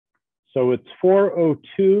So it's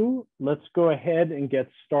 4:02. Let's go ahead and get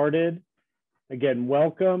started. Again,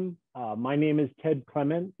 welcome. My name is Ted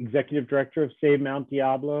Clement, Executive Director of Save Mount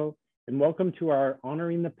Diablo, and welcome to our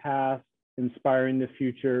Honoring the Past, Inspiring the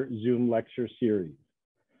Future Zoom lecture series.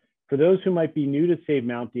 For those who might be new to Save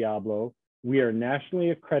Mount Diablo, we are a nationally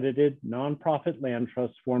accredited nonprofit land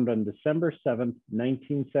trust formed on December 7th,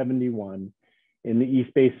 1971 in the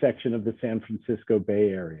East Bay section of the San Francisco Bay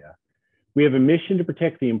Area. We have a mission to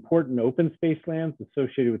protect the important open space lands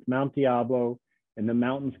associated with Mount Diablo and the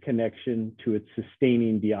mountain's connection to its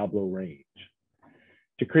sustaining Diablo Range.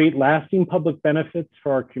 To create lasting public benefits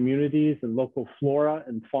for our communities and local flora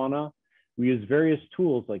and fauna, we use various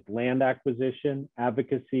tools like land acquisition,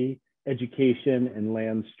 advocacy, education, and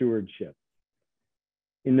land stewardship.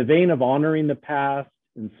 In the vein of honoring the past,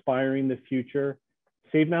 inspiring the future,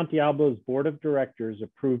 Save Mount Diablo's Board of Directors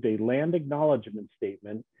approved a land acknowledgement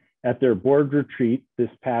statement at their board retreat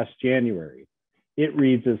this past January. It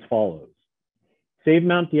reads as follows. Save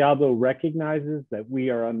Mount Diablo recognizes that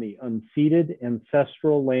we are on the unceded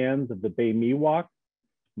ancestral lands of the Bay Miwok,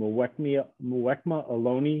 Muwekma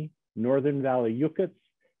Ohlone, Northern Valley Yukuts,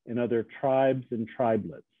 and other tribes and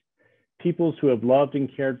tribelets, peoples who have loved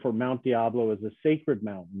and cared for Mount Diablo as a sacred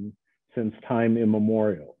mountain since time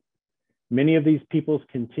immemorial. Many of these peoples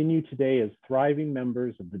continue today as thriving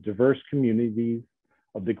members of the diverse communities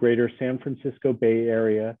of the greater San Francisco Bay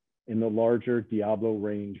Area in the larger Diablo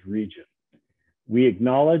Range region. We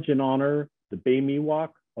acknowledge and honor the Bay Miwok,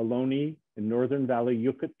 Ohlone, and Northern Valley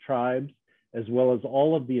Yukut tribes, as well as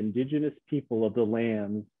all of the indigenous people of the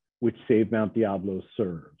lands which Save Mount Diablo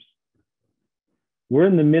serves. We're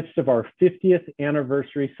in the midst of our 50th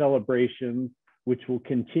anniversary celebrations, which will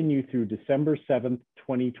continue through December 7th,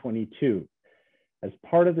 2022. As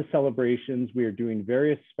part of the celebrations, we are doing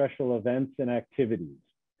various special events and activities.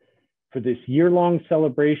 For this year-long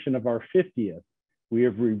celebration of our 50th, we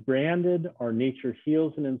have rebranded our Nature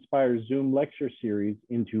Heals and Inspires Zoom lecture series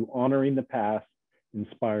into Honoring the Past,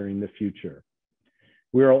 Inspiring the Future.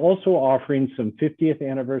 We are also offering some 50th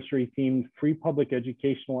anniversary themed free public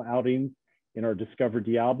educational outings in our Discover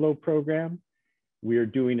Diablo program. We are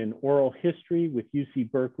doing an oral history with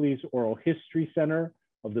UC Berkeley's Oral History Center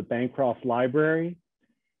of the Bancroft Library.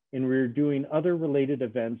 And we're doing other related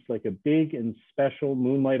events like a big and special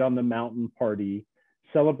Moonlight on the Mountain party,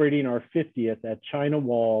 celebrating our 50th at China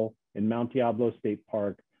Wall in Mount Diablo State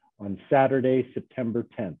Park on Saturday, September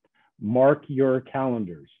 10th. Mark your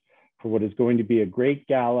calendars for what is going to be a great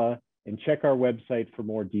gala, and check our website for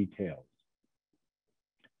more details.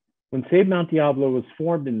 When Save Mount Diablo was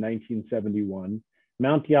formed in 1971,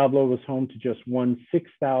 Mount Diablo was home to just one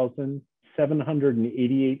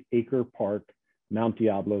 6,788 acre park, Mount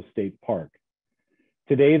Diablo State Park.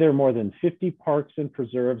 Today, there are more than 50 parks and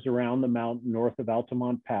preserves around the mountain north of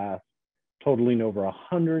Altamont Pass, totaling over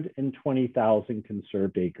 120,000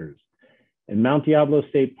 conserved acres. And Mount Diablo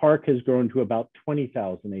State Park has grown to about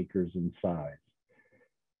 20,000 acres in size.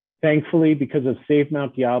 Thankfully, because of Save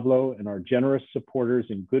Mount Diablo and our generous supporters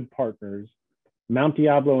and good partners, Mount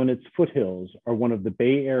Diablo and its foothills are one of the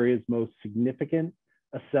Bay Area's most significant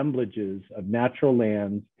assemblages of natural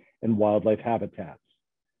lands and wildlife habitats.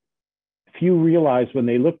 Few realize when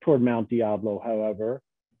they look toward Mount Diablo, however,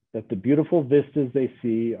 that the beautiful vistas they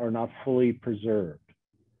see are not fully preserved.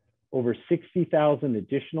 Over 60,000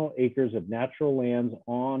 additional acres of natural lands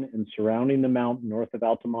on and surrounding the mountain north of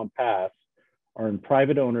Altamont Pass are in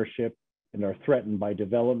private ownership and are threatened by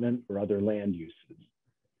development or other land uses.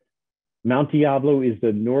 Mount Diablo is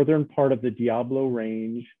the northern part of the Diablo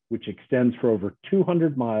Range, which extends for over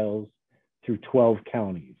 200 miles through 12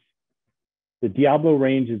 counties. The Diablo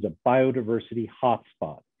Range is a biodiversity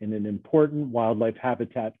hotspot and an important wildlife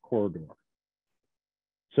habitat corridor.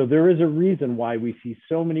 So there is a reason why we see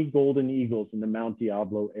so many golden eagles in the Mount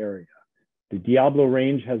Diablo area. The Diablo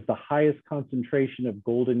Range has the highest concentration of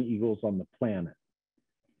golden eagles on the planet.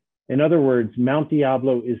 In other words, Mount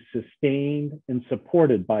Diablo is sustained and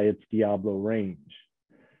supported by its Diablo Range.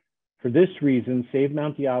 For this reason, Save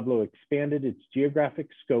Mount Diablo expanded its geographic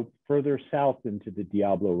scope further south into the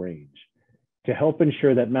Diablo Range to help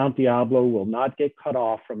ensure that Mount Diablo will not get cut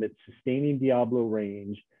off from its sustaining Diablo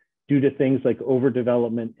Range due to things like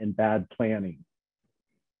overdevelopment and bad planning.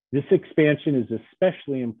 This expansion is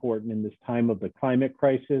especially important in this time of the climate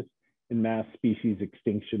crisis and mass species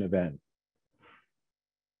extinction event.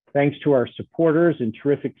 Thanks to our supporters and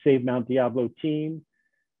terrific Save Mount Diablo team,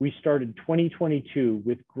 we started 2022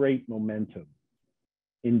 with great momentum.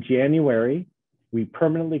 In January, we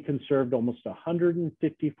permanently conserved almost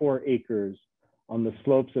 154 acres on the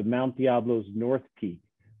slopes of Mount Diablo's North Peak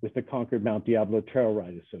with the Concord Mount Diablo Trail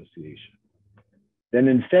Ride Association. Then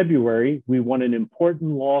in February, we won an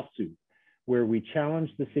important lawsuit where we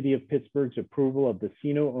challenged the city of Pittsburgh's approval of the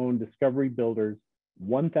Sino-owned Discovery Builders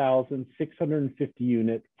 1,650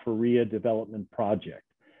 unit Faria development project,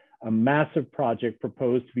 a massive project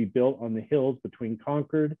proposed to be built on the hills between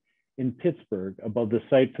Concord and Pittsburgh above the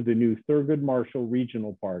site for the new Thurgood Marshall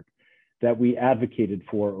Regional Park that we advocated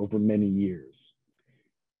for over many years.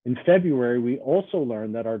 In February, we also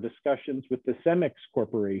learned that our discussions with the Cemex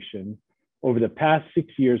Corporation over the past 6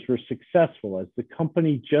 years were successful, as the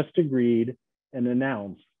company just agreed and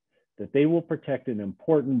announced that they will protect an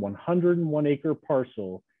important 101-acre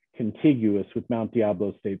parcel contiguous with Mount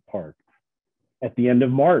Diablo State Park. At the end of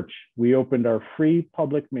March, we opened our free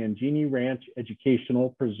public Mangini Ranch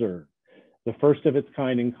Educational Preserve, the first of its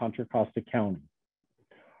kind in Contra Costa County.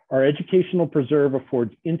 Our educational preserve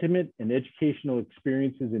affords intimate and educational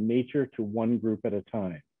experiences in nature to one group at a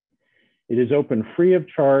time. It is open free of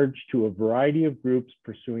charge to a variety of groups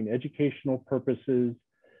pursuing educational purposes,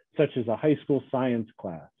 such as a high school science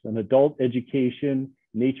class, an adult education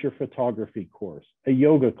nature photography course, a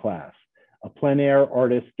yoga class, a plein air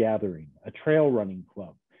artist gathering, a trail running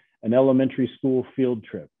club, an elementary school field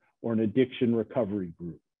trip, or an addiction recovery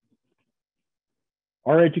group.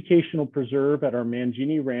 Our educational preserve at our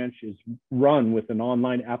Mangini Ranch is run with an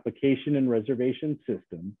online application and reservation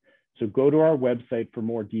system, so go to our website for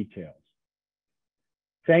more details.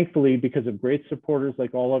 Thankfully, because of great supporters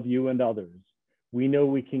like all of you and others, we know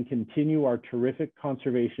we can continue our terrific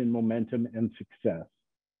conservation momentum and success.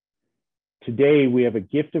 Today, we have a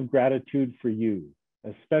gift of gratitude for you,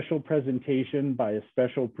 a special presentation by a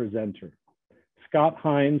special presenter. Scott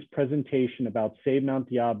Hein's presentation about Save Mount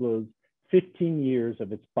Diablo's 15 years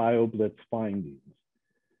of its BioBlitz findings.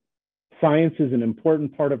 Science is an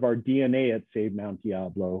important part of our DNA at Save Mount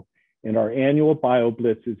Diablo, and our annual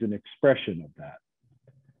BioBlitz is an expression of that.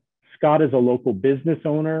 Scott is a local business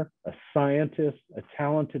owner, a scientist, a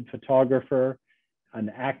talented photographer, an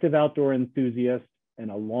active outdoor enthusiast, and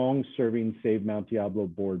a long-serving Save Mount Diablo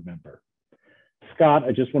board member. Scott,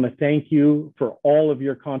 I just want to thank you for all of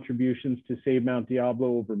your contributions to Save Mount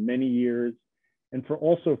Diablo over many years, and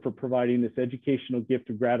also for providing this educational gift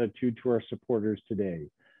of gratitude to our supporters today.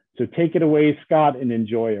 So take it away, Scott, and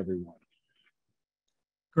enjoy, everyone.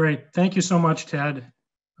 Great. Thank you so much, Ted.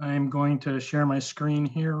 I'm going to share my screen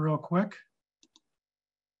here real quick.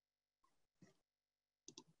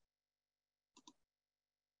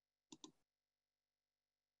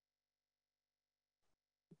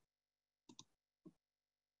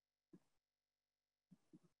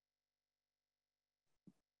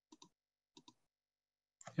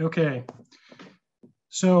 Okay,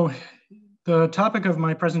 so the topic of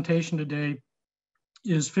my presentation today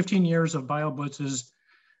is 15 years of BioBlitzes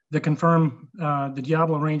that confirm the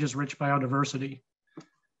Diablo Range's rich biodiversity.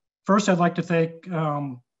 First, I'd like to thank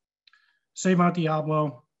Save Mount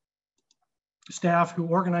Diablo staff who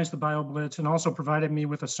organized the BioBlitz and also provided me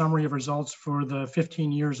with a summary of results for the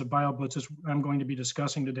 15 years of BioBlitzes I'm going to be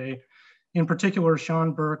discussing today. In particular,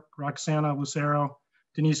 Sean Burke, Roxana Lucero,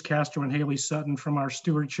 Denise Castro, and Haley Sutton from our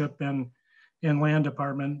stewardship and land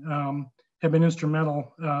department have been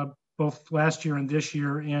instrumental both last year and this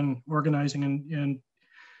year in organizing and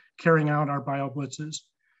carrying out our BioBlitzes.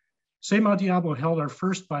 Save Mount Diablo held our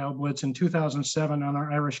first BioBlitz in 2007 on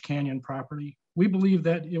our Irish Canyon property. We believe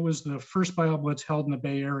that it was the first BioBlitz held in the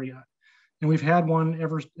Bay Area, and we've had one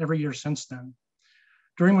every year since then.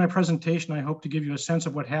 During my presentation, I hope to give you a sense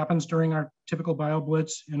of what happens during our typical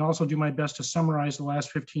BioBlitz and also do my best to summarize the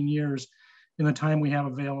last 15 years in the time we have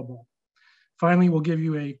available. Finally, we'll give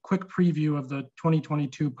you a quick preview of the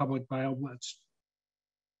 2022 public BioBlitz.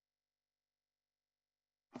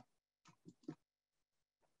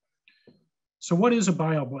 So what is a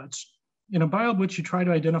BioBlitz? In a BioBlitz, you try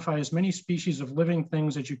to identify as many species of living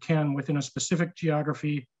things as you can within a specific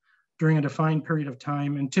geography during a defined period of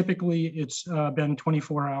time. And typically it's been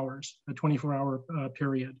 24 hours, a 24-hour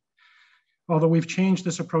period. Although we've changed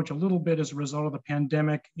this approach a little bit as a result of the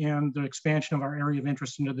pandemic and the expansion of our area of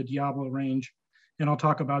interest into the Diablo Range. And I'll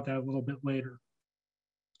talk about that a little bit later.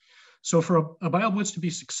 So for a BioBlitz to be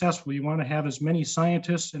successful, you want to have as many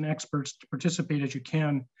scientists and experts to participate as you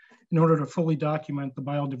can in order to fully document the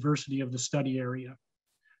biodiversity of the study area.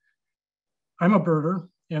 I'm a birder,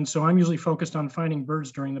 and so I'm usually focused on finding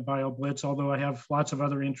birds during the BioBlitz, although I have lots of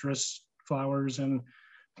other interests, flowers and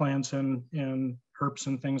plants and herps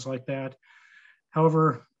and things like that.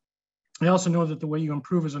 However, I also know that the way you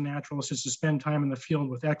improve as a naturalist is to spend time in the field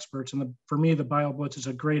with experts. And for me, the BioBlitz is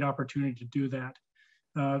a great opportunity to do that.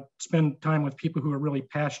 Spend time with people who are really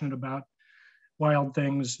passionate about wild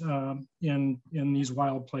things in these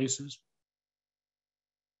wild places.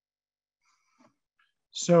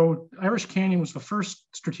 So Irish Canyon was the first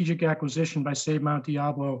strategic acquisition by Save Mount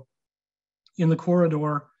Diablo in the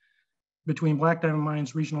corridor between Black Diamond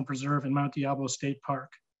Mines Regional Preserve and Mount Diablo State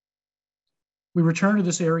Park. We returned to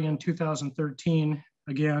this area in 2013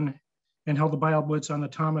 again and held the BioBlitz on the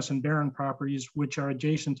Thomas and Barron properties, which are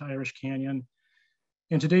adjacent to Irish Canyon.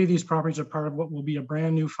 And today these properties are part of what will be a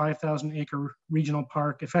brand new 5,000 acre regional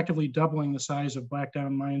park, effectively doubling the size of Black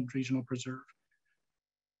Diamond Mines Regional Preserve.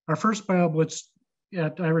 Our first BioBlitz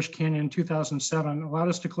at Irish Canyon in 2007 allowed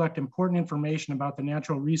us to collect important information about the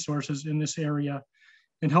natural resources in this area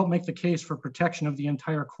and help make the case for protection of the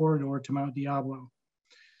entire corridor to Mount Diablo.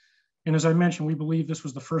 And as I mentioned, we believe this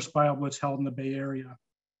was the first BioBlitz held in the Bay Area.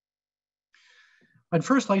 I'd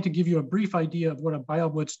first like to give you a brief idea of what a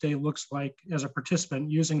BioBlitz day looks like as a participant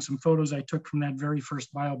using some photos I took from that very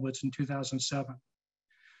first BioBlitz in 2007.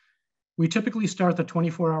 We typically start the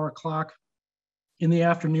 24-hour clock in the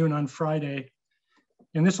afternoon on Friday,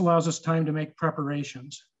 and this allows us time to make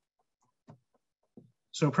preparations.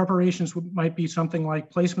 So preparations might be something like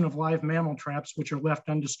placement of live mammal traps, which are left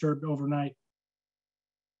undisturbed overnight.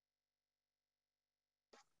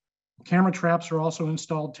 Camera traps are also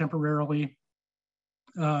installed temporarily,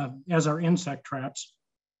 as are insect traps.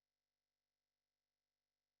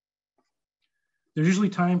 There's usually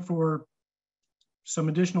time for some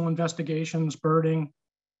additional investigations, birding,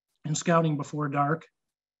 and scouting before dark.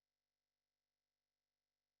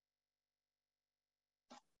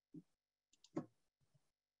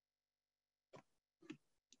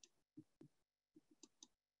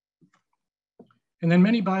 And then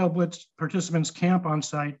many BioBlitz participants camp on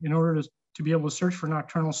site in order to be able to search for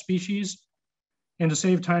nocturnal species and to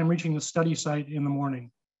save time reaching the study site in the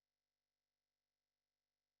morning.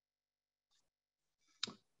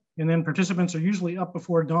 And then participants are usually up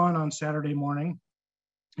before dawn on Saturday morning.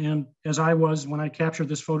 And as I was when I captured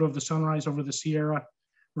this photo of the sunrise over the Sierra,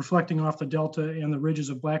 reflecting off the Delta and the ridges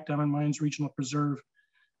of Black Diamond Mines Regional Preserve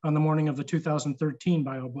on the morning of the 2013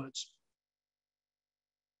 BioBlitz.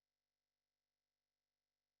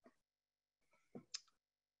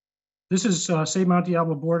 This is Save Mount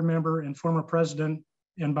Diablo board member and former president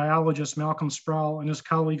and biologist Malcolm Sproul and his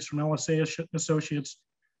colleagues from LSA Associates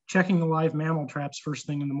checking the live mammal traps first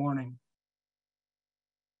thing in the morning.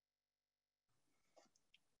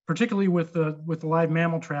 Particularly with the live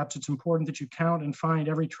mammal traps, it's important that you count and find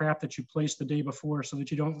every trap that you placed the day before so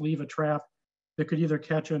that you don't leave a trap that could either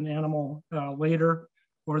catch an animal later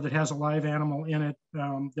or that has a live animal in it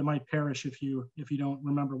that might perish if you don't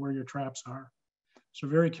remember where your traps are. So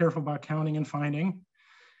very careful about counting and finding.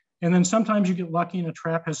 And then sometimes you get lucky and a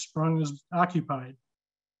trap has sprung as occupied.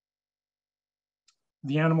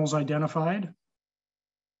 The animal's identified.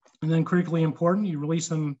 And then critically important, you release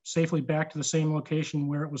them safely back to the same location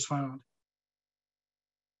where it was found.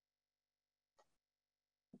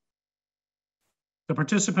 The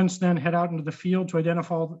participants then head out into the field to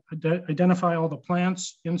identify all the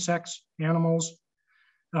plants, insects, animals,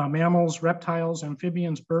 mammals, reptiles,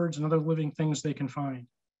 amphibians, birds, and other living things they can find.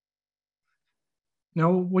 Now,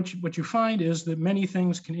 what you find is that many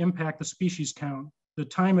things can impact the species count. The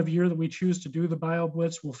time of year that we choose to do the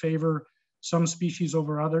BioBlitz will favor some species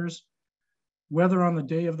over others. Weather on the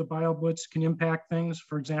day of the BioBlitz can impact things.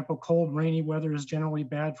 For example, cold, rainy weather is generally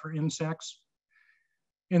bad for insects.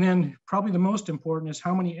 And then probably the most important is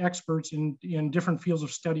how many experts in different fields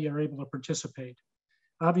of study are able to participate.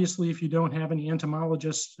 Obviously, if you don't have any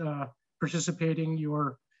entomologists participating,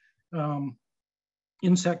 your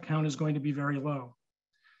insect count is going to be very low.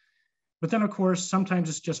 But then, of course, sometimes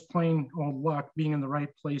it's just plain old luck being in the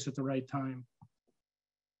right place at the right time.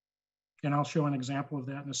 And I'll show an example of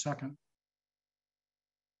that in a second.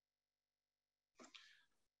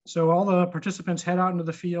 So all the participants head out into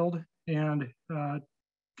the field and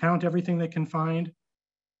count everything they can find,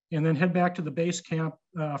 and then head back to the base camp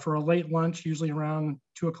for a late lunch, usually around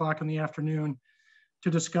 2 o'clock in the afternoon,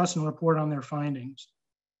 to discuss and report on their findings.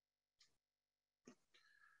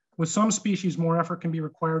 With some species, more effort can be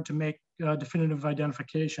required to make definitive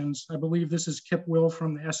identifications. I believe this is Kip Will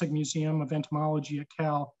from the Essig Museum of Entomology at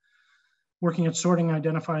Cal, working at sorting and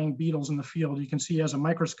identifying beetles in the field. You can see he has a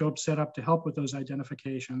microscope set up to help with those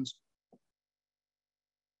identifications.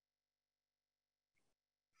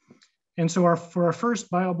 And so for our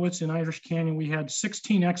first BioBlitz in Irish Canyon, we had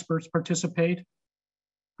 16 experts participate.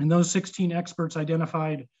 And those 16 experts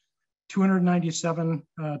identified 297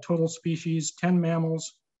 total species, 10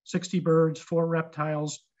 mammals, 60 birds, 4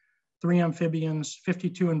 reptiles, 3 amphibians,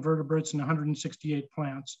 52 invertebrates, and 168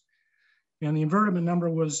 plants. And the invertebrate number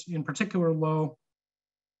was in particular low,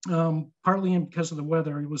 partly because of the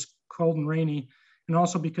weather. It was cold and rainy, and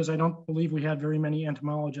also because I don't believe we had very many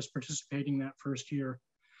entomologists participating that first year.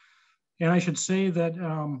 And I should say that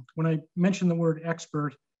when I mention the word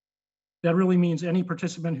expert, that really means any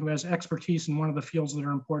participant who has expertise in one of the fields that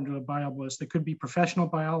are important to a BioBlitz. They could be professional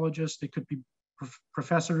biologists, they could be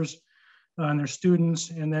professors and their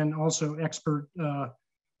students, and then also expert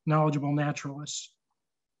knowledgeable naturalists.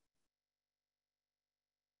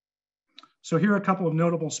 So here are a couple of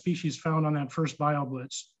notable species found on that first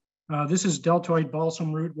BioBlitz. This is deltoid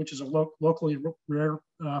balsam root, which is a locally rare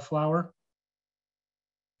flower.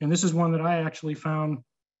 And this is one that I actually found,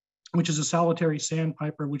 which is a solitary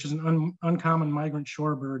sandpiper, which is an uncommon migrant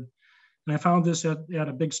shorebird. And I found this at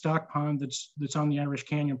a big stock pond that's on the Irish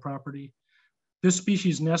Canyon property. This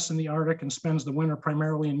species nests in the Arctic and spends the winter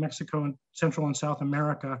primarily in Mexico and Central and South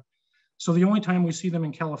America. So the only time we see them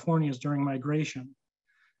in California is during migration.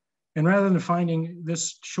 And rather than finding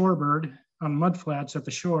this shorebird on mudflats at the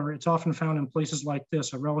shore, it's often found in places like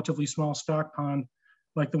this, a relatively small stock pond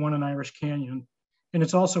like the one in Irish Canyon. And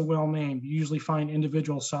it's also well named. You usually find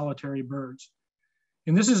individual solitary birds.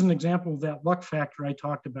 And this is an example of that luck factor I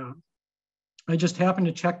talked about. I just happened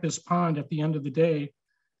to check this pond at the end of the day.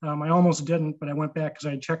 I almost didn't, but I went back because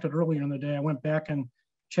I had checked it earlier in the day. I went back and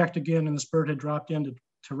checked again, and this bird had dropped in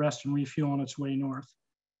to rest and refuel on its way north.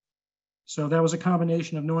 So that was a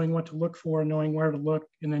combination of knowing what to look for, knowing where to look,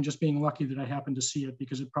 and then just being lucky that I happened to see it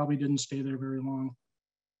because it probably didn't stay there very long.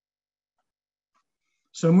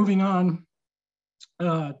 So moving on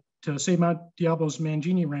to say Mount Diablo's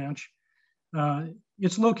Mangini Ranch.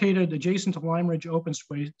 It's located adjacent to Lime Ridge open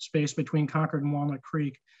space between Concord and Walnut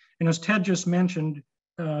Creek. And as Ted just mentioned,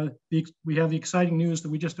 we have the exciting news that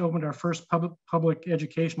we just opened our first public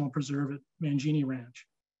educational preserve at Mangini Ranch.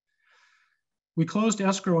 We closed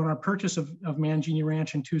escrow on our purchase of Mangini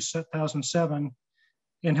Ranch in 2007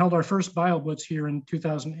 and held our first BioBlitz here in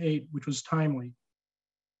 2008, which was timely.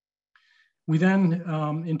 We then,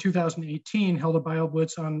 in 2018, held a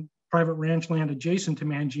BioBlitz on private ranch land adjacent to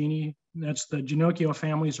Mangini. That's the Ginocchio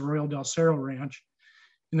family's Arroyo del Cerro Ranch,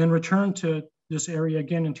 and then returned to this area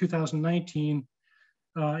again in 2019,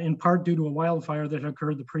 in part due to a wildfire that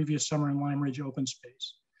occurred the previous summer in Lime Ridge open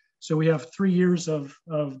space. So we have 3 years of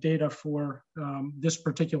data for this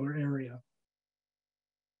particular area.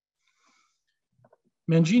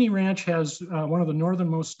 Mangini Ranch has one of the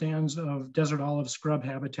northernmost stands of desert olive scrub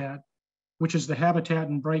habitat, which is the habitat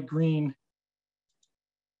in bright green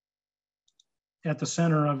at the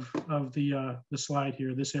center of the slide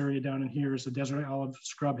here. This area down in here is the desert olive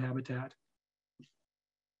scrub habitat.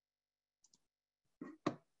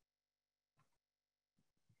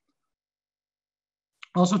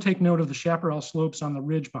 Also take note of the chaparral slopes on the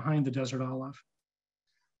ridge behind the desert olive.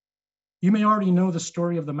 You may already know the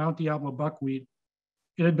story of the Mount Diablo buckwheat.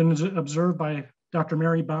 It had been observed by Dr.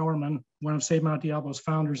 Mary Bowerman, one of Save Mount Diablo's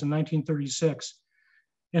founders, in 1936,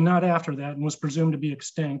 and not after that, and was presumed to be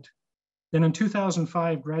extinct. Then in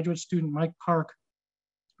 2005, graduate student Mike Park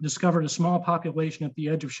discovered a small population at the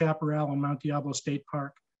edge of chaparral in Mount Diablo State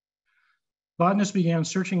Park. Botanists began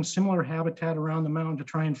searching similar habitat around the mountain to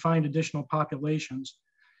try and find additional populations.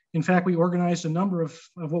 In fact, we organized a number of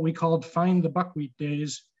what we called Find the Buckwheat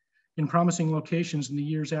Days in promising locations in the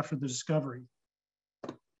years after the discovery.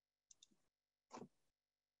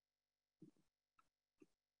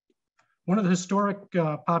 One of the historic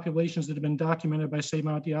populations that have been documented by Save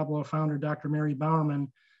Mount Diablo founder Dr. Mary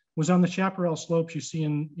Bowerman was on the chaparral slopes you see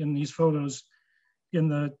in these photos in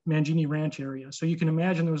the Mangini Ranch area. So you can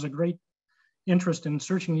imagine there was a great interest in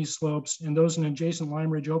searching these slopes and those in adjacent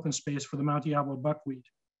Lime Ridge open space for the Mount Diablo buckwheat.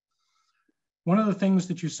 One of the things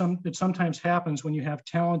that sometimes happens when you have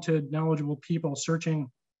talented, knowledgeable people searching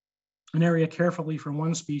an area carefully for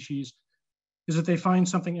one species is that they find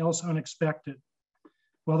something else unexpected.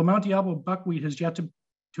 While the Mount Diablo buckwheat has yet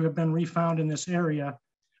to have been refound in this area,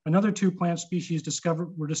 another 2 plant species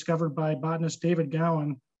were discovered by botanist David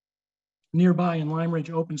Gowan nearby in Lime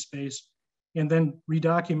Ridge open space and then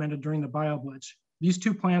redocumented during the BioBlitz. These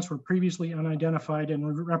 2 plants were previously unidentified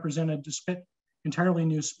and represented entirely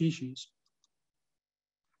new species.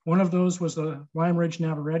 One of those was the Lime Ridge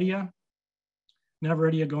Navaretia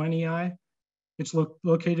goenii. It's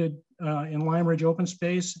located in Lime Ridge open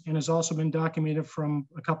space and has also been documented from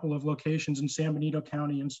a couple of locations in San Benito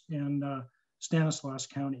County and Stanislaus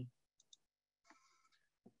County.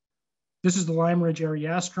 This is the Lime Ridge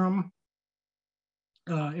Eriastrum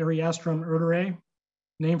erderae,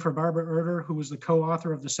 named for Barbara Erder, who was the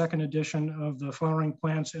co-author of the 2nd edition of the Flowering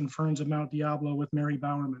Plants and Ferns of Mount Diablo with Mary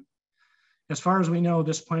Bowerman. As far as we know,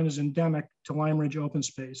 this plant is endemic to Lime Ridge open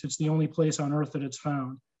space. It's the only place on Earth that it's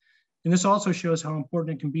found. And this also shows how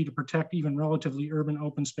important it can be to protect even relatively urban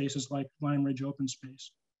open spaces like Lime Ridge open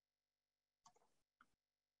space.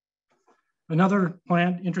 Another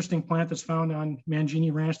plant, interesting plant that's found on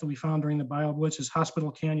Mangini Ranch that we found during the BioBlitz is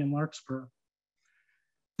Hospital Canyon Larkspur.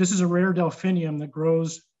 This is a rare delphinium that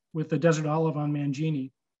grows with the desert olive on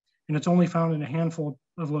Mangini, and it's only found in a handful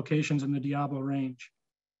of locations in the Diablo Range.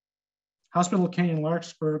 Hospital Canyon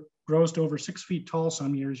Larkspur grows to over 6 feet tall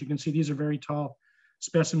some years. You can see these are very tall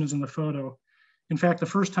specimens in the photo. In fact, the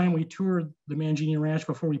first time we toured the Mangini Ranch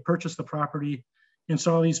before we purchased the property and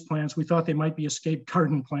saw these plants, we thought they might be escape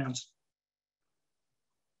garden plants.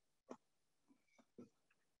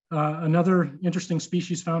 Another interesting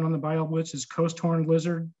species found on the BioBlitz is coast horned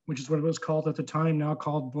lizard, which is what it was called at the time, now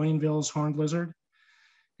called Blainville's horned lizard.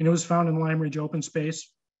 And it was found in Lime Ridge open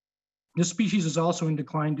space. This species is also in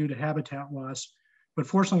decline due to habitat loss, but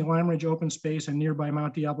fortunately Lime Ridge open space and nearby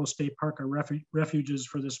Mount Diablo State Park are refuges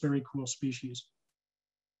for this very cool species.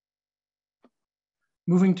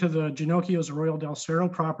 Moving to the Ginocchio's Arroyo del Cerro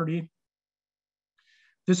property.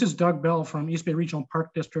 This is Doug Bell from East Bay Regional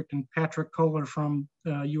Park District and Patrick Kohler from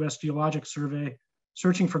US Geologic Survey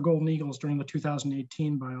searching for golden eagles during the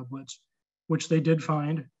 2018 BioBlitz, which they did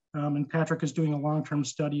find. And Patrick is doing a long-term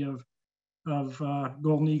study of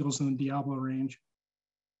golden eagles in the Diablo Range.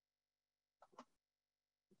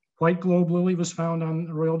 White globe lily was found on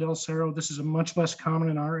Arroyo del Cerro. This is a much less common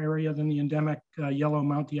in our area than the endemic yellow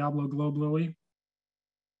Mount Diablo globe lily.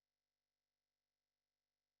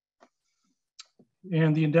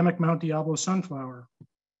 And the endemic Mount Diablo sunflower.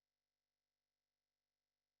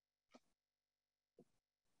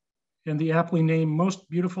 And the aptly named most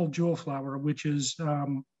beautiful jewel flower, which is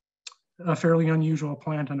a fairly unusual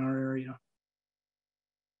plant in our area.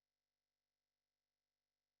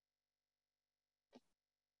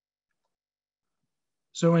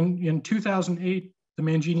 So in 2008, the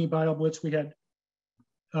Mangini BioBlitz, we had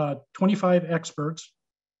 25 experts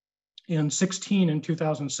and 16 in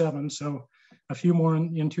 2007, so a few more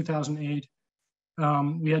in 2008.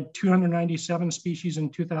 We had 297 species in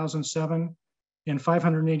 2007 and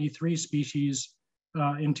 583 species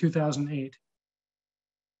in 2008.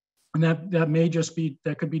 And that may just be,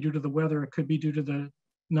 that could be due to the weather, it could be due to the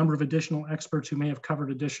number of additional experts who may have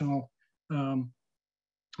covered additional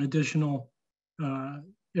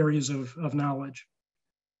areas of knowledge.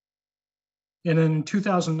 And then in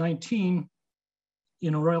 2019,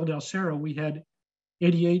 in Arroyo del Cerro, we had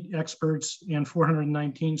 88 experts and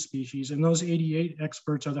 419 species. And those 88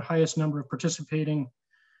 experts are the highest number of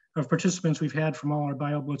participants we've had from all our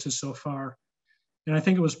BioBlitzes so far. And I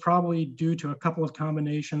think it was probably due to a couple of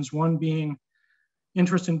combinations, one being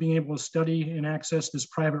interest in being able to study and access this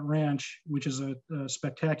private ranch, which is a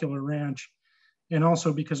spectacular ranch, and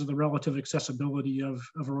also because of the relative accessibility of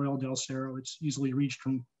Arroyo del Cerro. It's easily reached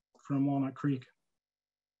from Walnut Creek.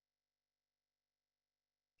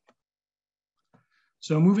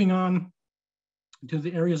 So moving on to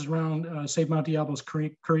the areas around Save Mount Diablo's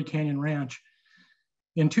Curry Canyon Ranch.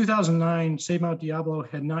 In 2009, Save Mount Diablo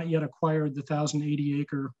had not yet acquired the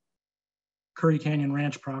 1,080-acre Curry Canyon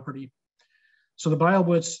Ranch property. So the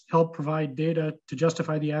BioBlitz helped provide data to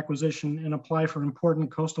justify the acquisition and apply for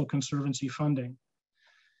important coastal conservancy funding.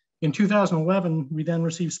 In 2011, we then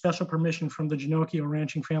received special permission from the Ginocchio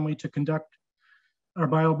ranching family to conduct our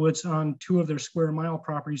BioBlitz on 2 of their square mile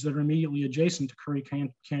properties that are immediately adjacent to Curry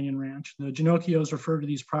Canyon Ranch. The Ginocchios refer to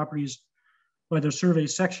these properties by their survey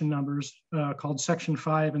section numbers called Section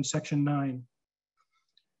 5 and Section 9.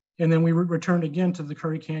 And then we returned again to the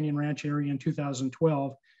Curry Canyon Ranch area in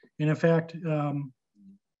 2012. And in fact,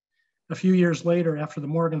 a few years later, after the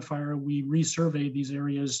Morgan fire, we resurveyed these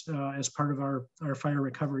areas as part of our fire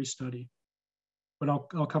recovery study. But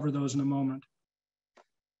I'll cover those in a moment.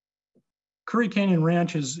 Curry Canyon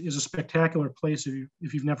Ranch is a spectacular place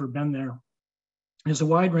if you've never been there. There's a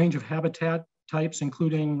wide range of habitat types,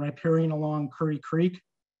 including riparian along Curry Creek.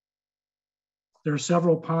 There are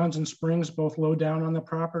several ponds and springs, both low down on the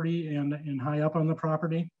property and high up on the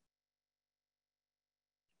property.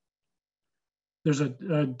 There's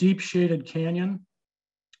a deep shaded canyon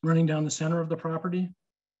running down the center of the property.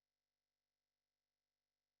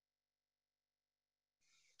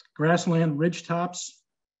 Grassland ridgetops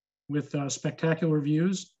with spectacular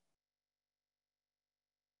views.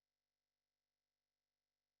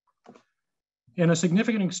 And a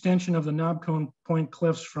significant extension of the Knobcone Point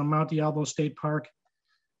Cliffs from Mount Diablo State Park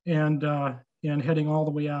and heading all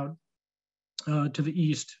the way out to the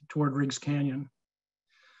east toward Riggs Canyon.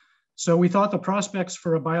 So we thought the prospects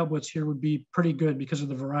for a BioBlitz here would be pretty good because of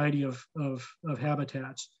the variety of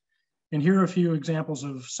habitats. And here are a few examples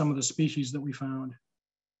of some of the species that we found.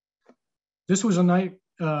 This was a night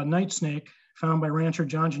night snake found by rancher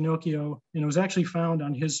John Ginocchio, and it was actually found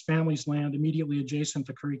on his family's land immediately adjacent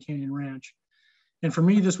to Curry Canyon Ranch. And for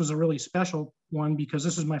me, this was a really special one because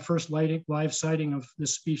this is my first live sighting of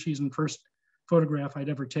this species and first photograph I'd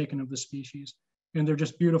ever taken of the species. And they're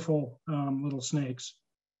just beautiful little snakes.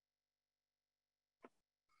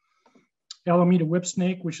 Alameda whip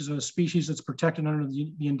snake, which is a species that's protected under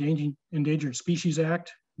the Endangered Species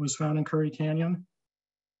Act, was found in Curry Canyon.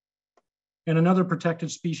 And another protected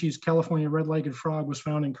species, California red-legged frog, was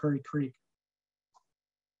found in Curry Creek.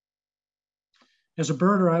 As a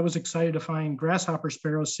birder, I was excited to find grasshopper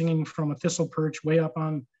sparrows singing from a thistle perch way up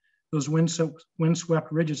on those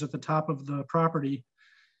windswept ridges at the top of the property.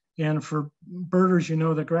 And for birders, you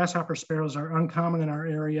know that grasshopper sparrows are uncommon in our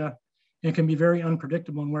area and can be very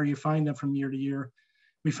unpredictable in where you find them from year to year.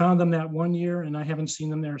 We found them that one year and I haven't seen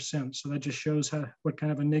them there since. So that just shows what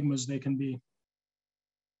kind of enigmas they can be.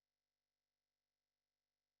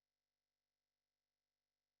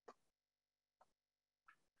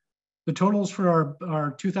 The totals for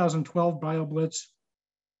our 2012 BioBlitz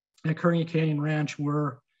at Curry Canyon Ranch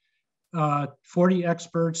were 40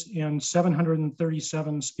 experts and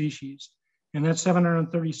 737 species. And that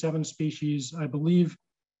 737 species, I believe,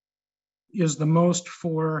 is the most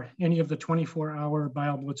for any of the 24-hour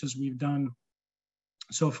BioBlitzes we've done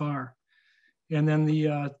so far. And then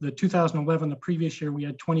the 2011, the previous year, we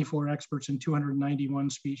had 24 experts and 291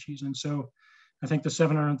 species. And so I think the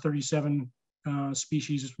 737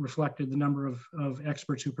 species reflected the number of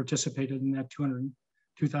experts who participated in that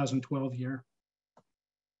 2012 year.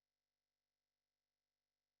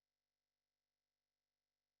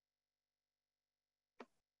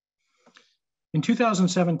 In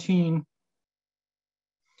 2017,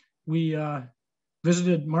 we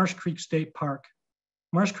visited Marsh Creek State Park.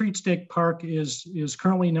 Marsh Creek State Park is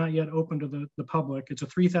currently not yet open to the public. It's a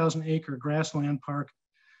 3,000-acre grassland park,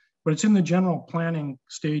 but it's in the general planning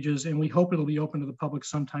stages, and we hope it'll be open to the public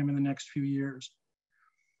sometime in the next few years.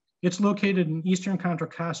 It's located in eastern Contra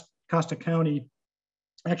Costa County,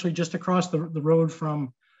 actually just across the road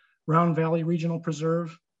from Round Valley Regional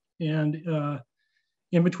Preserve, and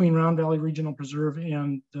in between Round Valley Regional Preserve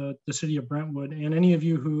and the city of Brentwood. And any of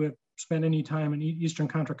you who have spent any time in eastern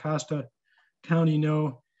Contra Costa County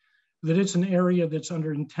know that it's an area that's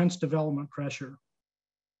under intense development pressure.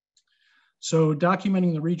 So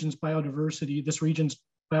documenting the region's biodiversity, this region's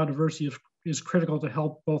biodiversity is critical to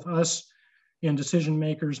help both us and decision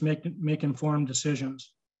makers make informed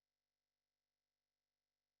decisions.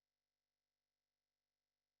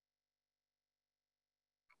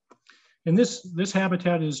 And this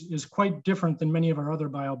habitat is quite different than many of our other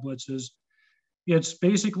BioBlitzes. It's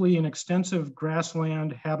basically an extensive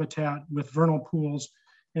grassland habitat with vernal pools,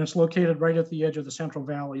 and it's located right at the edge of the Central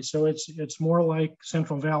Valley. So it's more like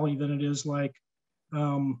Central Valley than it is like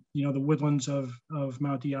the woodlands of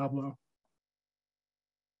Mount Diablo.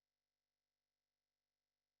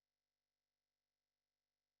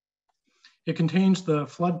 It contains the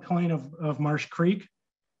floodplain of Marsh Creek,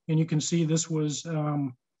 and you can see this was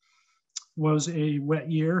a wet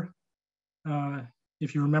year,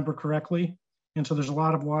 if you remember correctly. And so there's a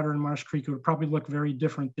lot of water in Marsh Creek. It would probably look very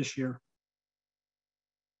different this year.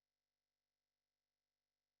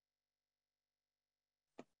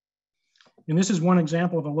 And this is one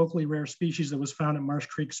example of a locally rare species that was found at Marsh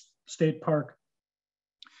Creek State Park.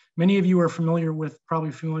 Many of you are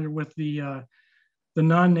probably familiar with the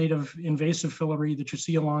non-native invasive filary that you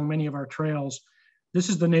see along many of our trails. This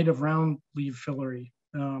is the native round leaf filary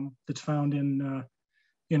that's found in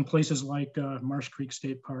places like Marsh Creek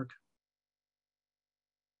State Park.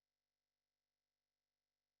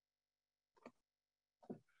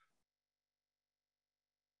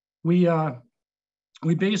 We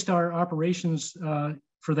based our operations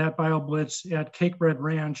for that BioBlitz at Cakebread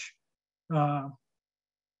Ranch,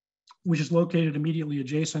 which is located immediately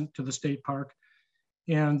adjacent to the state park.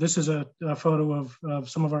 And this is a photo of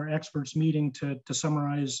some of our experts meeting to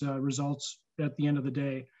summarize results at the end of the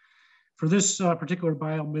day. For this particular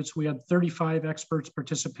BioBlitz, we had 35 experts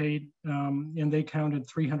participate, and they counted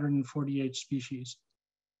 348 species.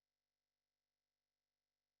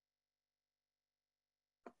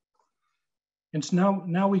 And so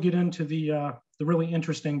now we get into the really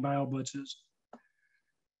interesting BioBlitzes.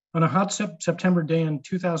 On a hot September day in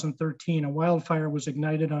 2013, a wildfire was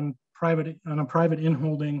ignited on a private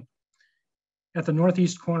inholding at the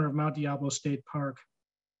northeast corner of Mount Diablo State Park.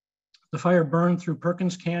 The fire burned through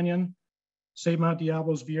Perkins Canyon, Save Mount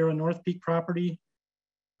Diablo's Vieira North Peak property,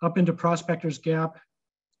 up into Prospector's Gap,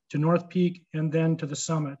 to North Peak, and then to the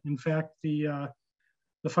summit. In fact, the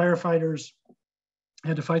firefighters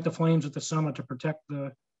had to fight the flames at the summit to protect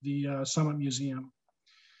the summit museum.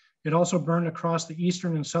 It also burned across the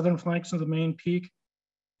eastern and southern flanks of the main peak.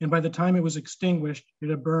 And by the time it was extinguished, it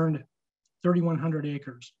had burned 3,100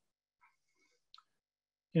 acres.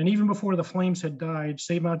 And even before the flames had died,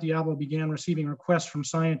 Save Mount Diablo began receiving requests from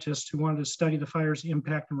scientists who wanted to study the fire's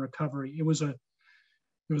impact and recovery. It was a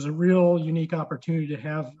real unique opportunity to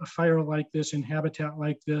have a fire like this in habitat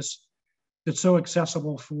like this that's so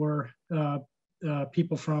accessible for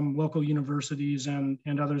people from local universities and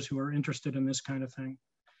others who are interested in this kind of thing.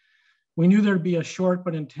 We knew there'd be a short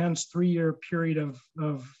but intense 3-year period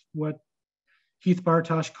of what Heath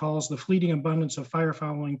Bartosh calls the fleeting abundance of fire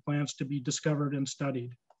following plants to be discovered and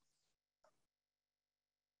studied.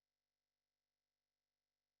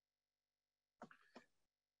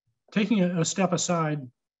 Taking a step aside,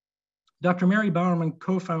 Dr. Mary Bowerman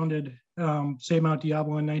co-founded Save Mount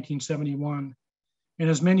Diablo in 1971. And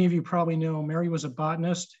as many of you probably know, Mary was a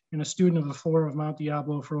botanist and a student of the flora of Mount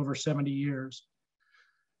Diablo for over 70 years.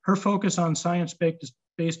 Her focus on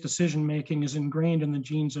science-based decision-making is ingrained in the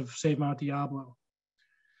genes of Save Mount Diablo.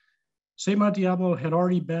 Save Mount Diablo had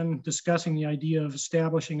already been discussing the idea of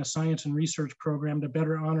establishing a science and research program to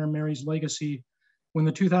better honor Mary's legacy when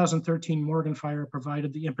the 2013 Morgan Fire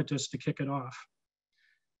provided the impetus to kick it off.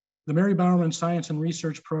 The Mary Bowerman Science and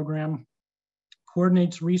Research Program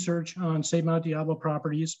coordinates research on Save Mount Diablo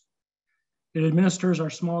properties. It administers our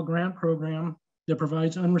small grant program that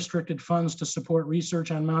provides unrestricted funds to support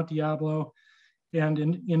research on Mount Diablo and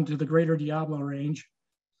into the greater Diablo range.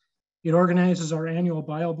 It organizes our annual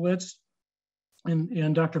BioBlitz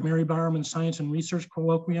and Dr. Mary Bowerman Science and Research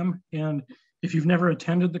Colloquium. And if you've never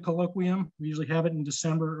attended the colloquium, we usually have it in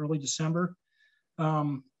December, early December.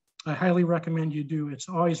 I highly recommend you do. It's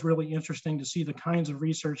always really interesting to see the kinds of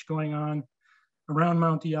research going on around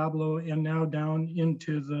Mount Diablo and now down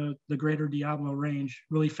into the greater Diablo range.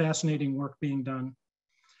 Really fascinating work being done.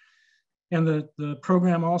 And the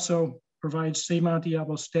program also provides Save Mount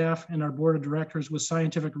Diablo staff and our board of directors with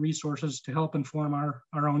scientific resources to help inform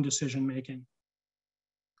our own decision making.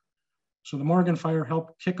 So the Morgan Fire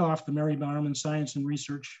helped kick off the Mary Bowerman Science and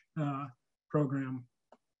Research Program.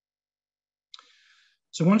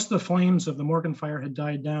 So once the flames of the Morgan Fire had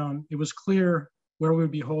died down, it was clear where we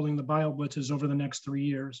would be holding the BioBlitzes over the next 3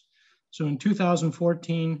 years. So in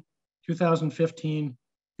 2014, 2015,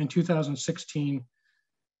 and 2016,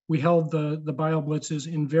 we held the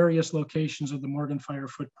BioBlitzes in various locations of the Morgan Fire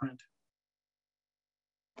footprint.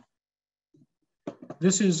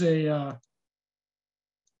 This is a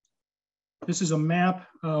map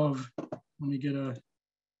of, let me get a,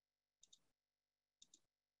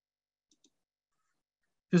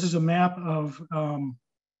 this is a map of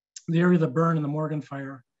the area of the burn in the Morgan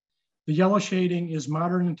Fire. The yellow shading is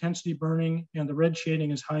moderate intensity burning and the red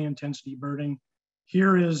shading is high intensity burning.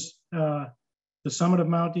 Here is the summit of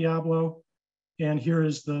Mount Diablo and here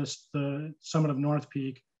is the summit of North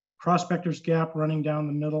Peak. Prospector's Gap running down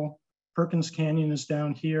the middle. Perkins Canyon is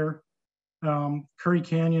down here. Curry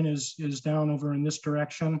Canyon is down over in this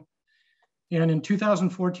direction. And in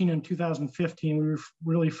 2014 and 2015, we were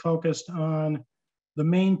really focused on the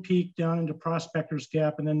main peak down into Prospector's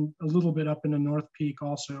Gap and then a little bit up into North Peak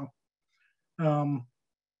also. And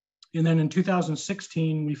then in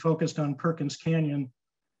 2016, we focused on Perkins Canyon,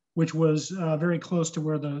 which was very close to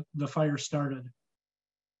where the fire started.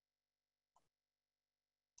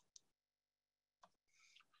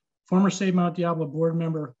 Former Save Mount Diablo board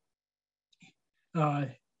member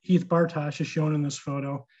Heath Bartosh is shown in this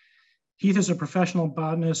photo. Heath is a professional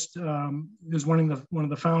botanist who's one of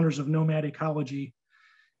the founders of Nomad Ecology.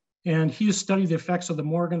 And he has studied the effects of the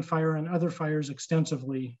Morgan Fire and other fires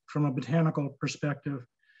extensively from a botanical perspective.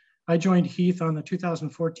 I joined Heath on the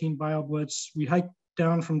 2014 BioBlitz. We hiked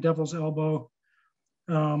down from Devil's Elbow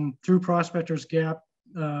through Prospector's Gap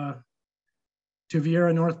to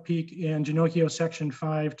Vieira North Peak and Ginocchio Section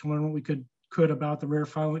 5 to learn what we could about the rare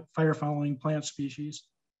fire-following plant species.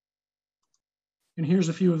 And here's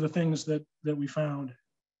a few of the things that we found.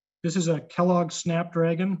 This is a Kellogg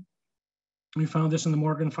snapdragon. We found this in the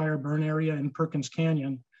Morgan Fire burn area in Perkins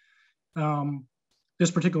Canyon.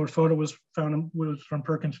 This particular photo was from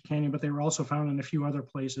Perkins Canyon, but they were also found in a few other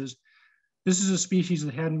places. This is a species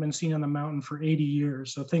that hadn't been seen on the mountain for 80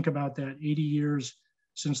 years. So think about that, 80 years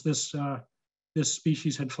since this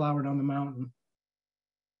species had flowered on the mountain.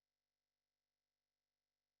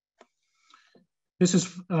 This is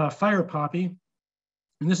fire poppy.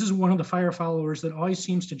 And this is one of the fire followers that always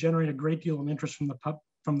seems to generate a great deal of interest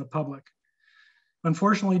from the public.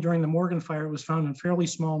 Unfortunately, during the Morgan Fire, it was found in fairly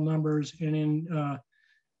small numbers and in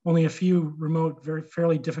only a few remote,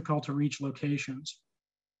 fairly difficult to reach locations.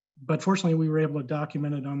 But fortunately, we were able to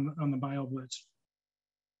document it on the BioBlitz.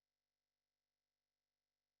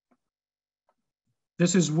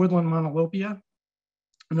 This is woodland monolopia,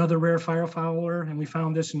 another rare firefowler, and we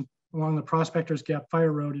found this along the Prospector's Gap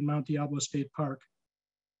Fire Road in Mount Diablo State Park.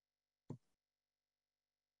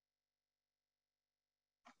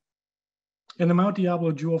 And the Mount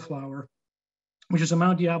Diablo jewel flower, which is a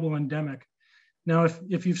Mount Diablo endemic. Now,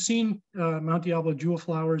 if you've seen Mount Diablo jewel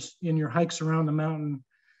flowers in your hikes around the mountain,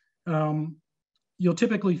 you'll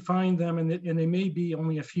typically find them, and they may be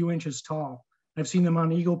only a few inches tall. I've seen them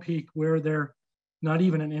on Eagle Peak where they're not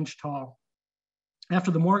even an inch tall.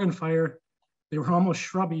 After the Morgan fire, they were almost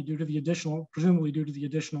shrubby due to the additional, presumably due to the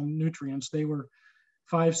additional nutrients. They were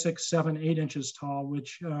 5, 6, 7, 8 inches tall,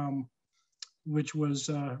 which was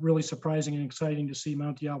really surprising and exciting to see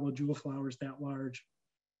Mount Diablo jewel flowers that large.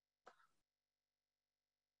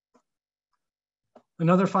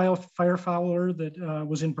 Another firefowler that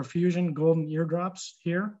was in profusion, golden eardrops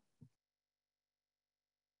here.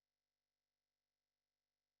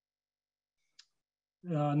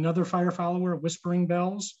 Another firefowler, whispering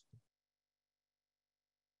bells.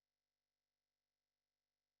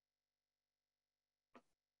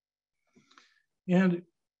 And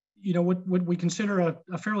you know, what we consider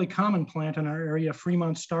a fairly common plant in our area,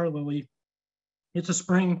 Fremont star lily. It's a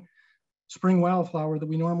spring wildflower that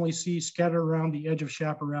we normally see scattered around the edge of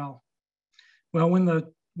chaparral. Well, when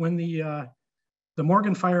the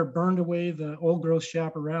Morgan fire burned away the old growth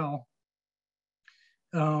chaparral,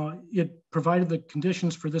 it provided the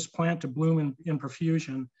conditions for this plant to bloom in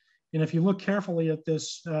profusion. And if you look carefully at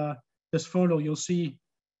this photo, you'll see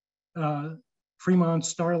Fremont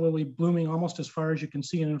star lily blooming almost as far as you can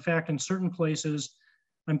see. And in fact, in certain places,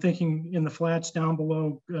 I'm thinking in the flats down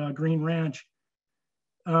below Green Ranch,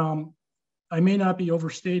 I may not be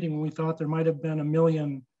overstating when we thought there might have been 1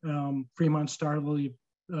 million Fremont star lily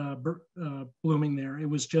blooming there. It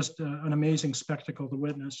was just an amazing spectacle to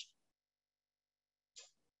witness.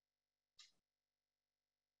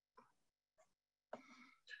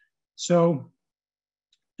 So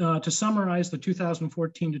to summarize the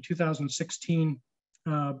 2014 to 2016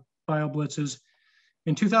 BioBlitzes,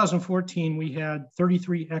 in 2014, we had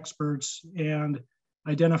 33 experts and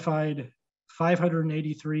identified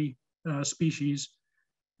 583 species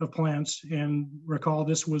of plants. And recall,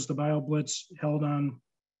 this was the BioBlitz held on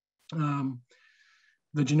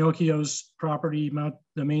the Ginocchio's property,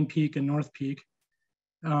 the Main Peak and North Peak.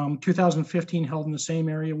 2015 held in the same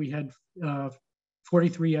area, we had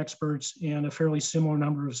 43 experts and a fairly similar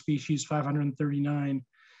number of species, 539.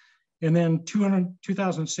 And then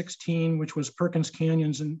 2016, which was Perkins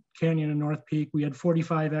Canyon and North Peak, we had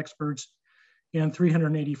 45 experts and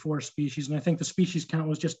 384 species. And I think the species count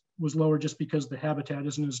was lower just because the habitat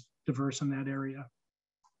isn't as diverse in that area.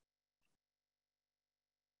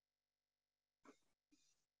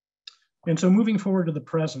 And so moving forward to the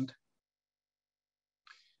present,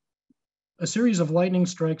 a series of lightning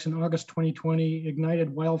strikes in August 2020 ignited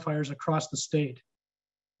wildfires across the state.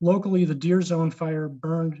 Locally, the Deer Zone fire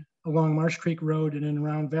burned along Marsh Creek Road and in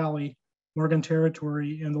Round Valley, Morgan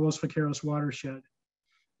Territory, and the Los Vaqueros watershed.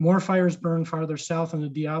 More fires burned farther south in the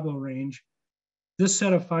Diablo Range. This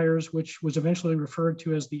set of fires, which was eventually referred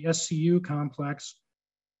to as the SCU complex,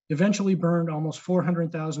 eventually burned almost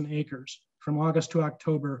 400,000 acres from August to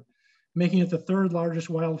October, making it the third largest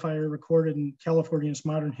wildfire recorded in California's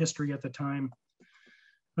modern history at the time.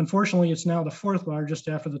 Unfortunately, it's now the fourth largest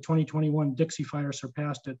after the 2021 Dixie Fire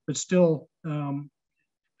surpassed it, but still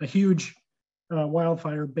a huge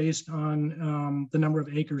wildfire based on the number of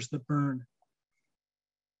acres that burned.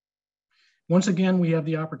 Once again, we have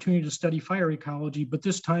the opportunity to study fire ecology, but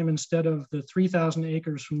this time instead of the 3,000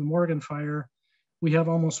 acres from the Morgan fire, we have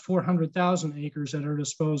almost 400,000 acres at our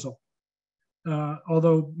disposal.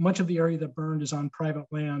 Although much of the area that burned is on private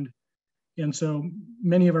land. And so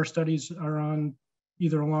many of our studies are on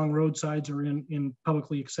either along roadsides or in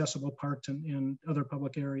publicly accessible parks and other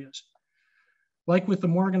public areas. Like with the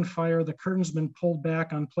Morgan fire, the curtain's been pulled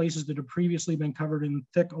back on places that have previously been covered in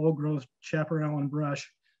thick old growth chaparral and brush.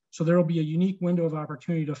 So there will be a unique window of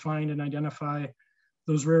opportunity to find and identify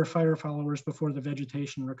those rare fire followers before the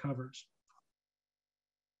vegetation recovers.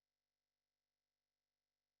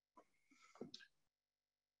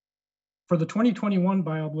 For the 2021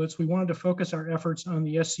 BioBlitz, we wanted to focus our efforts on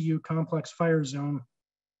the SCU complex fire zone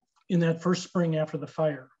in that first spring after the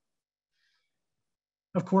fire.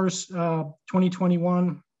 Of course,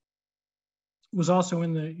 2021 was also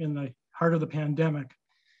in the heart of the pandemic.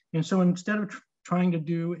 And so instead of trying to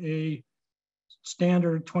do a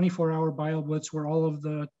standard 24-hour BioBlitz where all of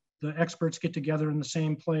the experts get together in the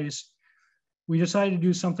same place, we decided to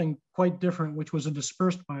do something quite different, which was a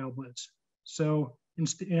dispersed BioBlitz. So,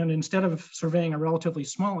 instead of surveying a relatively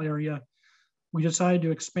small area, we decided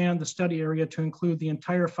to expand the study area to include the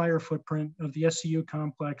entire fire footprint of the SCU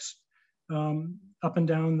complex up and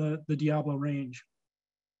down the Diablo Range.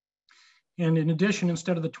 And in addition,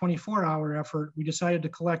 instead of the 24-hour effort, we decided to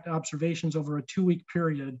collect observations over a 2-week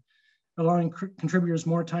period, allowing contributors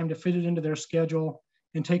more time to fit it into their schedule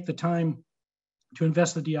and take the time to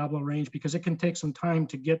invest the Diablo Range, because it can take some time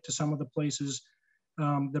to get to some of the places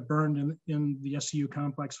that burned in the SCU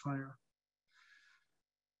complex fire.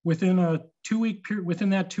 Within that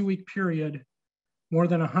 2-week period, more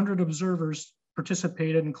than 100 observers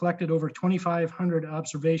participated and collected over 2,500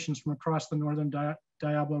 observations from across the northern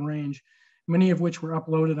Diablo Range, many of which were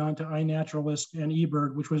uploaded onto iNaturalist and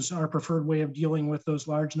eBird, which was our preferred way of dealing with those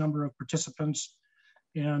large number of participants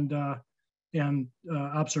and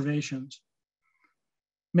observations.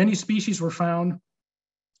 Many species were found,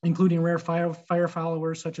 including rare fire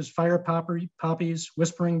followers such as fire poppies,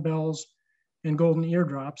 whispering bells, and golden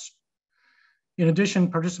eardrops. In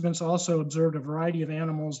addition, participants also observed a variety of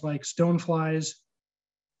animals like stoneflies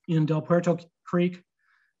in Del Puerto Creek,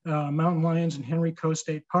 mountain lions in Henrico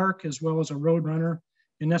State Park, as well as a roadrunner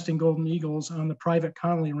and nesting golden eagles on the private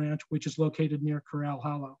Connolly Ranch, which is located near Corral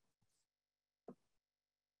Hollow.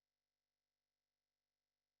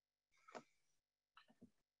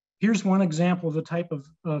 Here's one example of the type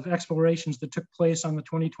of explorations that took place on the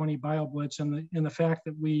 2020 BioBlitz, and the fact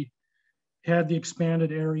that we had the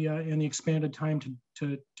expanded area and the expanded time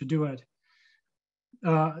to do it.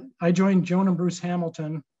 I joined Joan and Bruce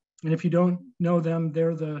Hamilton, and if you don't know them,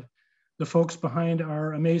 they're the folks behind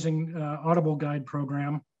our amazing Audible Guide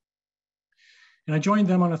program. And I joined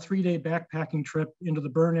them on a 3-day backpacking trip into the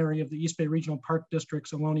burn area of the East Bay Regional Park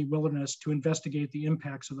District's Ohlone Wilderness to investigate the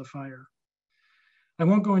impacts of the fire. I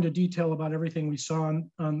won't go into detail about everything we saw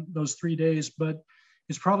on those 3 days, but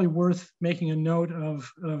it's probably worth making a note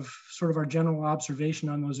of sort of our general observation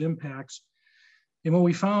on those impacts. And what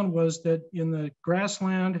we found was that in the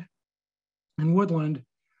grassland and woodland,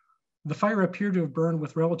 the fire appeared to have burned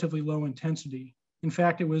with relatively low intensity. In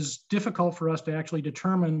fact, it was difficult for us to actually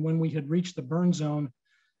determine when we had reached the burn zone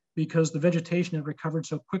because the vegetation had recovered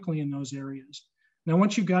so quickly in those areas. Now,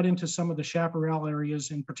 once you got into some of the chaparral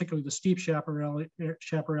areas, and particularly the steep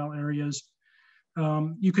chaparral areas,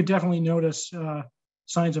 you could definitely notice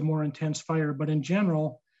signs of more intense fire. But in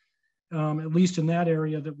general, at least in that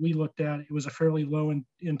area that we looked at, it was a fairly low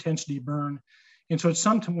intensity burn. And so it's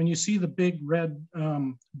sometimes when you see the big red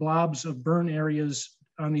blobs of burn areas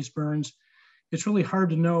on these burns, it's really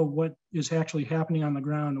hard to know what is actually happening on the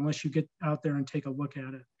ground unless you get out there and take a look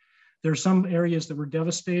at it. There are some areas that were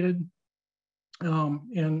devastated, but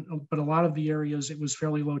a lot of the areas, it was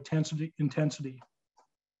fairly low intensity.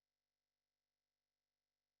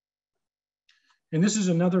 And this is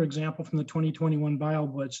another example from the 2021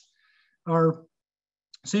 BioBlitz. Our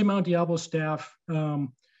Save Mount Diablo staff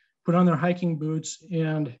put on their hiking boots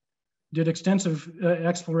and did extensive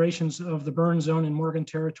explorations of the burn zone in Morgan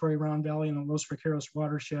Territory, Round Valley, and the Los Vaqueros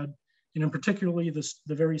watershed, and in particularly the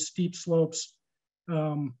very steep slopes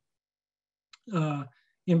in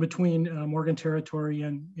between Morgan Territory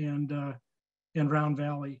and Round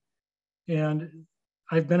Valley. And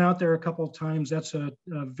I've been out there a couple of times. That's a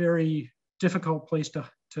very difficult place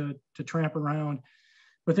to tramp around,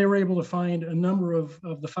 but they were able to find a number of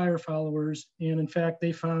the fire followers. And in fact,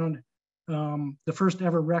 they found the first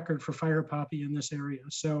ever record for fire poppy in this area.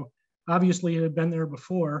 So obviously it had been there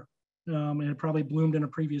before. It had probably bloomed in a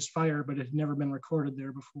previous fire, but it had never been recorded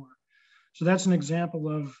there before. So that's an example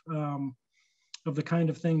of the kind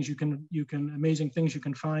of things amazing things you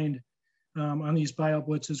can find on these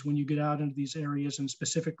BioBlitzes when you get out into these areas and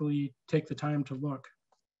specifically take the time to look.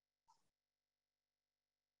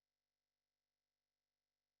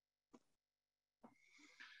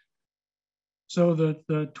 So the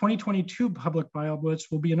 2022 public BioBlitz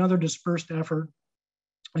will be another dispersed effort,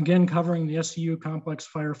 again covering the SCU complex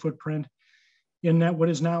fire footprint in that what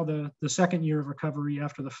is now the second year of recovery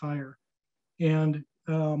after the fire. And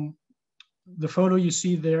the photo you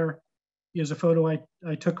see there is a photo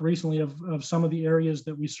I took recently of some of the areas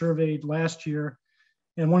that we surveyed last year.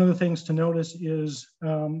 And one of the things to notice is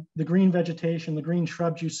the green vegetation, the green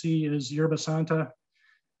shrubs you see is Yerba Santa.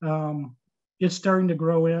 It's starting to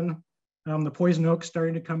grow in. The poison oak's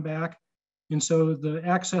starting to come back. And so the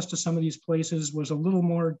access to some of these places was a little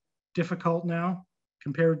more difficult now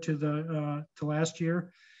compared to last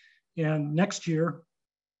year. And next year,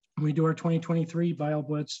 when we do our 2023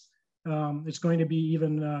 BioBlitz, it's going to be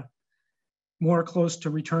even more close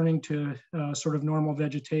to returning to sort of normal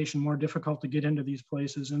vegetation, more difficult to get into these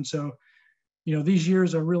places. And so, these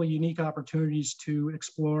years are really unique opportunities to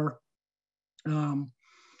explore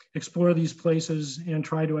these places and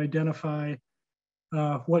try to identify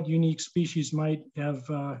what unique species might have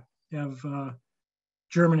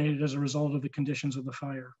germinated as a result of the conditions of the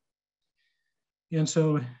fire. And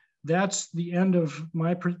so that's the end of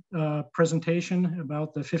my presentation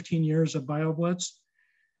about the 15 years of BioBlitz.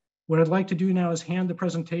 What I'd like to do now is hand the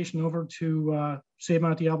presentation over to Save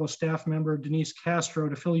Mount Diablo staff member Denise Castro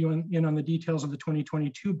to fill you in on the details of the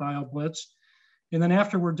 2022 BioBlitz. And then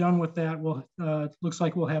after we're done with that, looks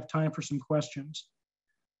like we'll have time for some questions.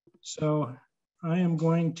 So I am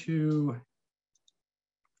going to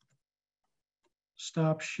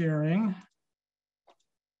stop sharing.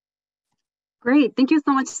 Great, thank you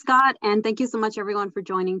so much, Scott, and thank you so much everyone for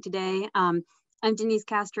joining today. I'm Denise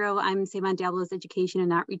Castro. I'm Save Mount Diablo's Education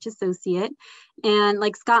and Outreach Associate. And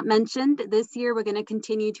like Scott mentioned, this year we're going to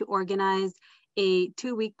continue to organize a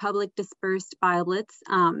 2-week public dispersed BioBlitz,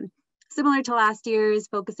 similar to last year's,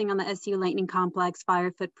 focusing on the SU Lightning Complex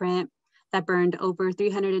fire footprint that burned over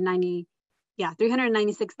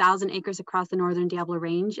 396,000 acres across the Northern Diablo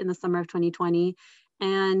Range in the summer of 2020.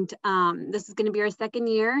 And this is going to be our second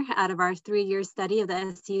year out of our 3-year study of the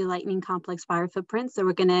SU Lightning Complex fire footprint. So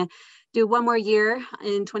we're going to do one more year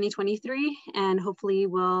in 2023, and hopefully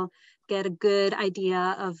we'll get a good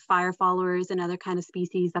idea of fire followers and other kind of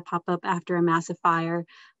species that pop up after a massive fire.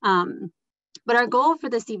 But our goal for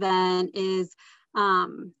this event is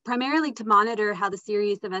primarily to monitor how the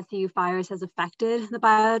series of SU fires has affected the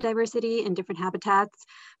biodiversity in different habitats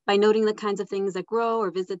by noting the kinds of things that grow or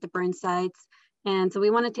visit the burn sites. And so we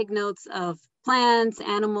want to take notes of plants,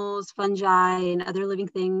 animals, fungi, and other living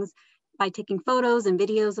things by taking photos and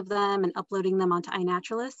videos of them and uploading them onto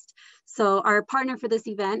iNaturalist. So our partner for this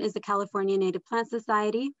event is the California Native Plant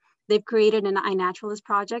Society. They've created an iNaturalist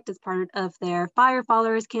project as part of their Fire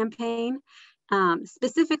Followers campaign,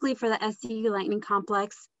 specifically for the SU Lightning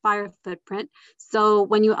Complex fire footprint. So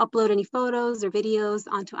when you upload any photos or videos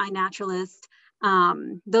onto iNaturalist,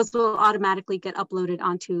 those will automatically get uploaded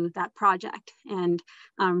onto that project, and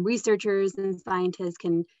researchers and scientists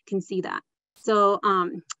can see that. So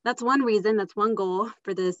that's one reason, that's one goal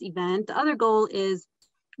for this event. The other goal is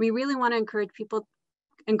we really want to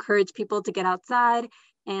encourage people to get outside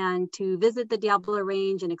and to visit the Diablo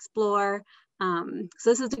Range and explore. So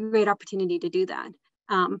this is a great opportunity to do that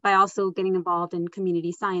by also getting involved in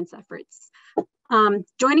community science efforts.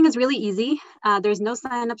 Joining is really easy. There's no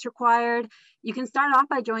signups required. You can start off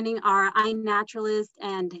by joining our iNaturalist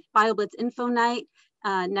and BioBlitz info night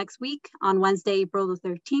next week on Wednesday, April the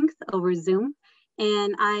 13th over Zoom.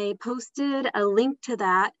 And I posted a link to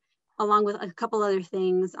that along with a couple other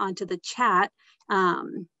things onto the chat.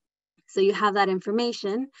 So you have that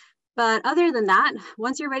information. But other than that,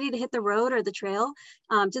 once you're ready to hit the road or the trail,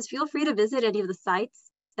 just feel free to visit any of the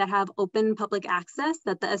sites that have open public access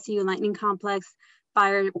that the SU Lightning Complex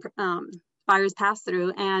fires pass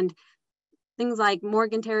through, and things like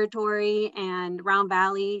Morgan Territory and Round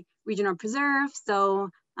Valley Regional Preserve. So,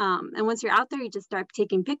 and once you're out there, you just start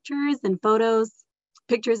taking pictures and photos,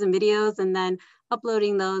 pictures and videos, and then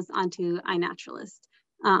uploading those onto iNaturalist.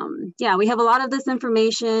 Yeah, we have a lot of this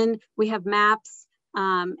information. We have maps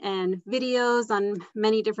and videos on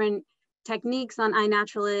many different techniques on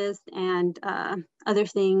iNaturalist and other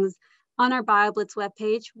things on our BioBlitz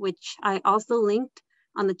webpage, which I also linked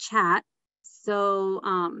on the chat. So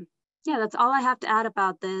yeah, that's all I have to add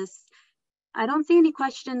about this. I don't see any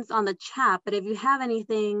questions on the chat, but if you have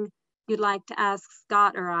anything you'd like to ask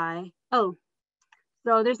Scott or I. Oh,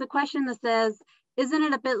 so there's a question that says, isn't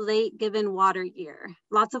it a bit late given water year?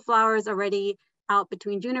 Lots of flowers already out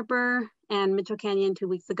between Juniper and Mitchell Canyon 2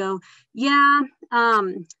 weeks ago. Yeah,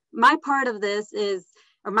 my part of this is,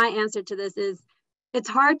 or my answer to this is, it's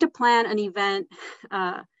hard to plan an event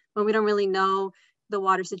when we don't really know the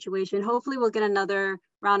water situation. Hopefully we'll get another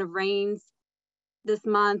round of rains this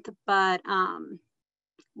month, but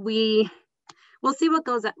we'll see what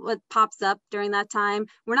pops up during that time.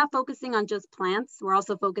 We're not focusing on just plants. We're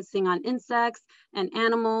also focusing on insects and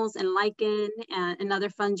animals and lichen and other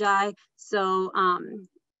fungi. So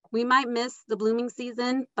we might miss the blooming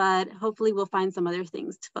season, but hopefully we'll find some other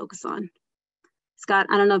things to focus on. Scott,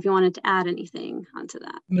 I don't know if you wanted to add anything onto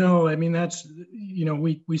that. No, I mean, that's, you know,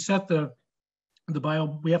 we set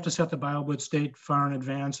we have to set the BioBlitz date far in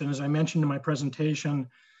advance. And as I mentioned in my presentation,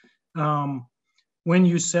 when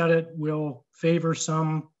you set it, we'll favor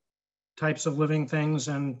some types of living things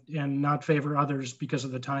and not favor others because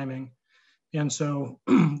of the timing. And so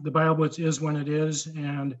the BioBlitz is when it is,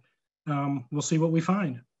 and we'll see what we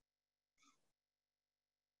find.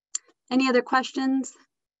 Any other questions?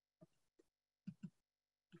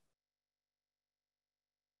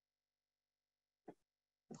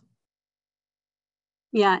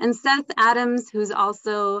 Yeah, and Seth Adams, who's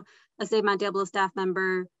also a Save Mount Diablo staff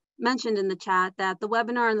member mentioned in the chat that the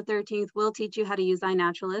webinar on the 13th will teach you how to use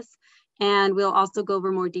iNaturalist, and we'll also go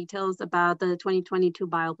over more details about the 2022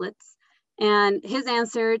 BioBlitz. And his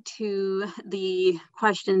answer to the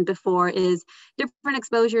question before is different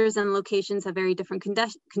exposures and locations have very different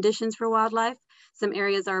conditions for wildlife. Some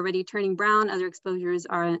areas are already turning brown, other exposures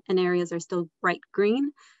are and areas are still bright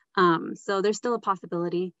green. So there's still a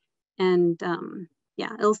possibility. And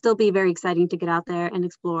yeah, it'll still be very exciting to get out there and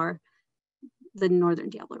explore the Northern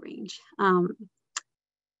Diablo Range.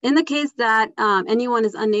 In the case that anyone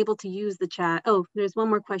is unable to use the chat, oh, there's one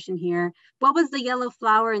more question here. What was the yellow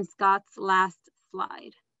flower in Scott's last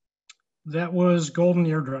slide? That was golden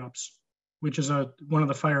eardrops, which is one of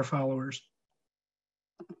the fire followers.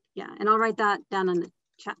 Yeah, and I'll write that down in the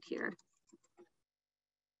chat here.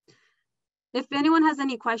 If anyone has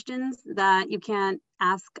any questions that you can't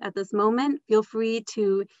ask at this moment, feel free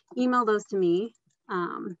to email those to me,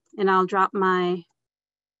 and I'll drop my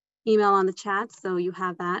email on the chat so you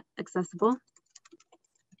have that accessible.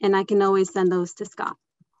 And I can always send those to Scott.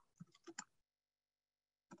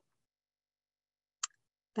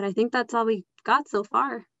 But I think that's all we got so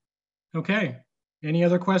far. Okay, any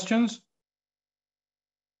other questions?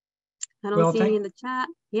 I don't see any in the chat.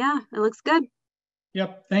 Yeah, it looks good.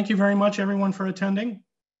 Yep, thank you very much everyone for attending.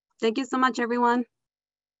 Thank you so much, everyone.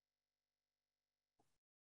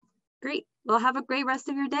 Great, well, have a great rest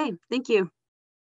of your day. Thank you.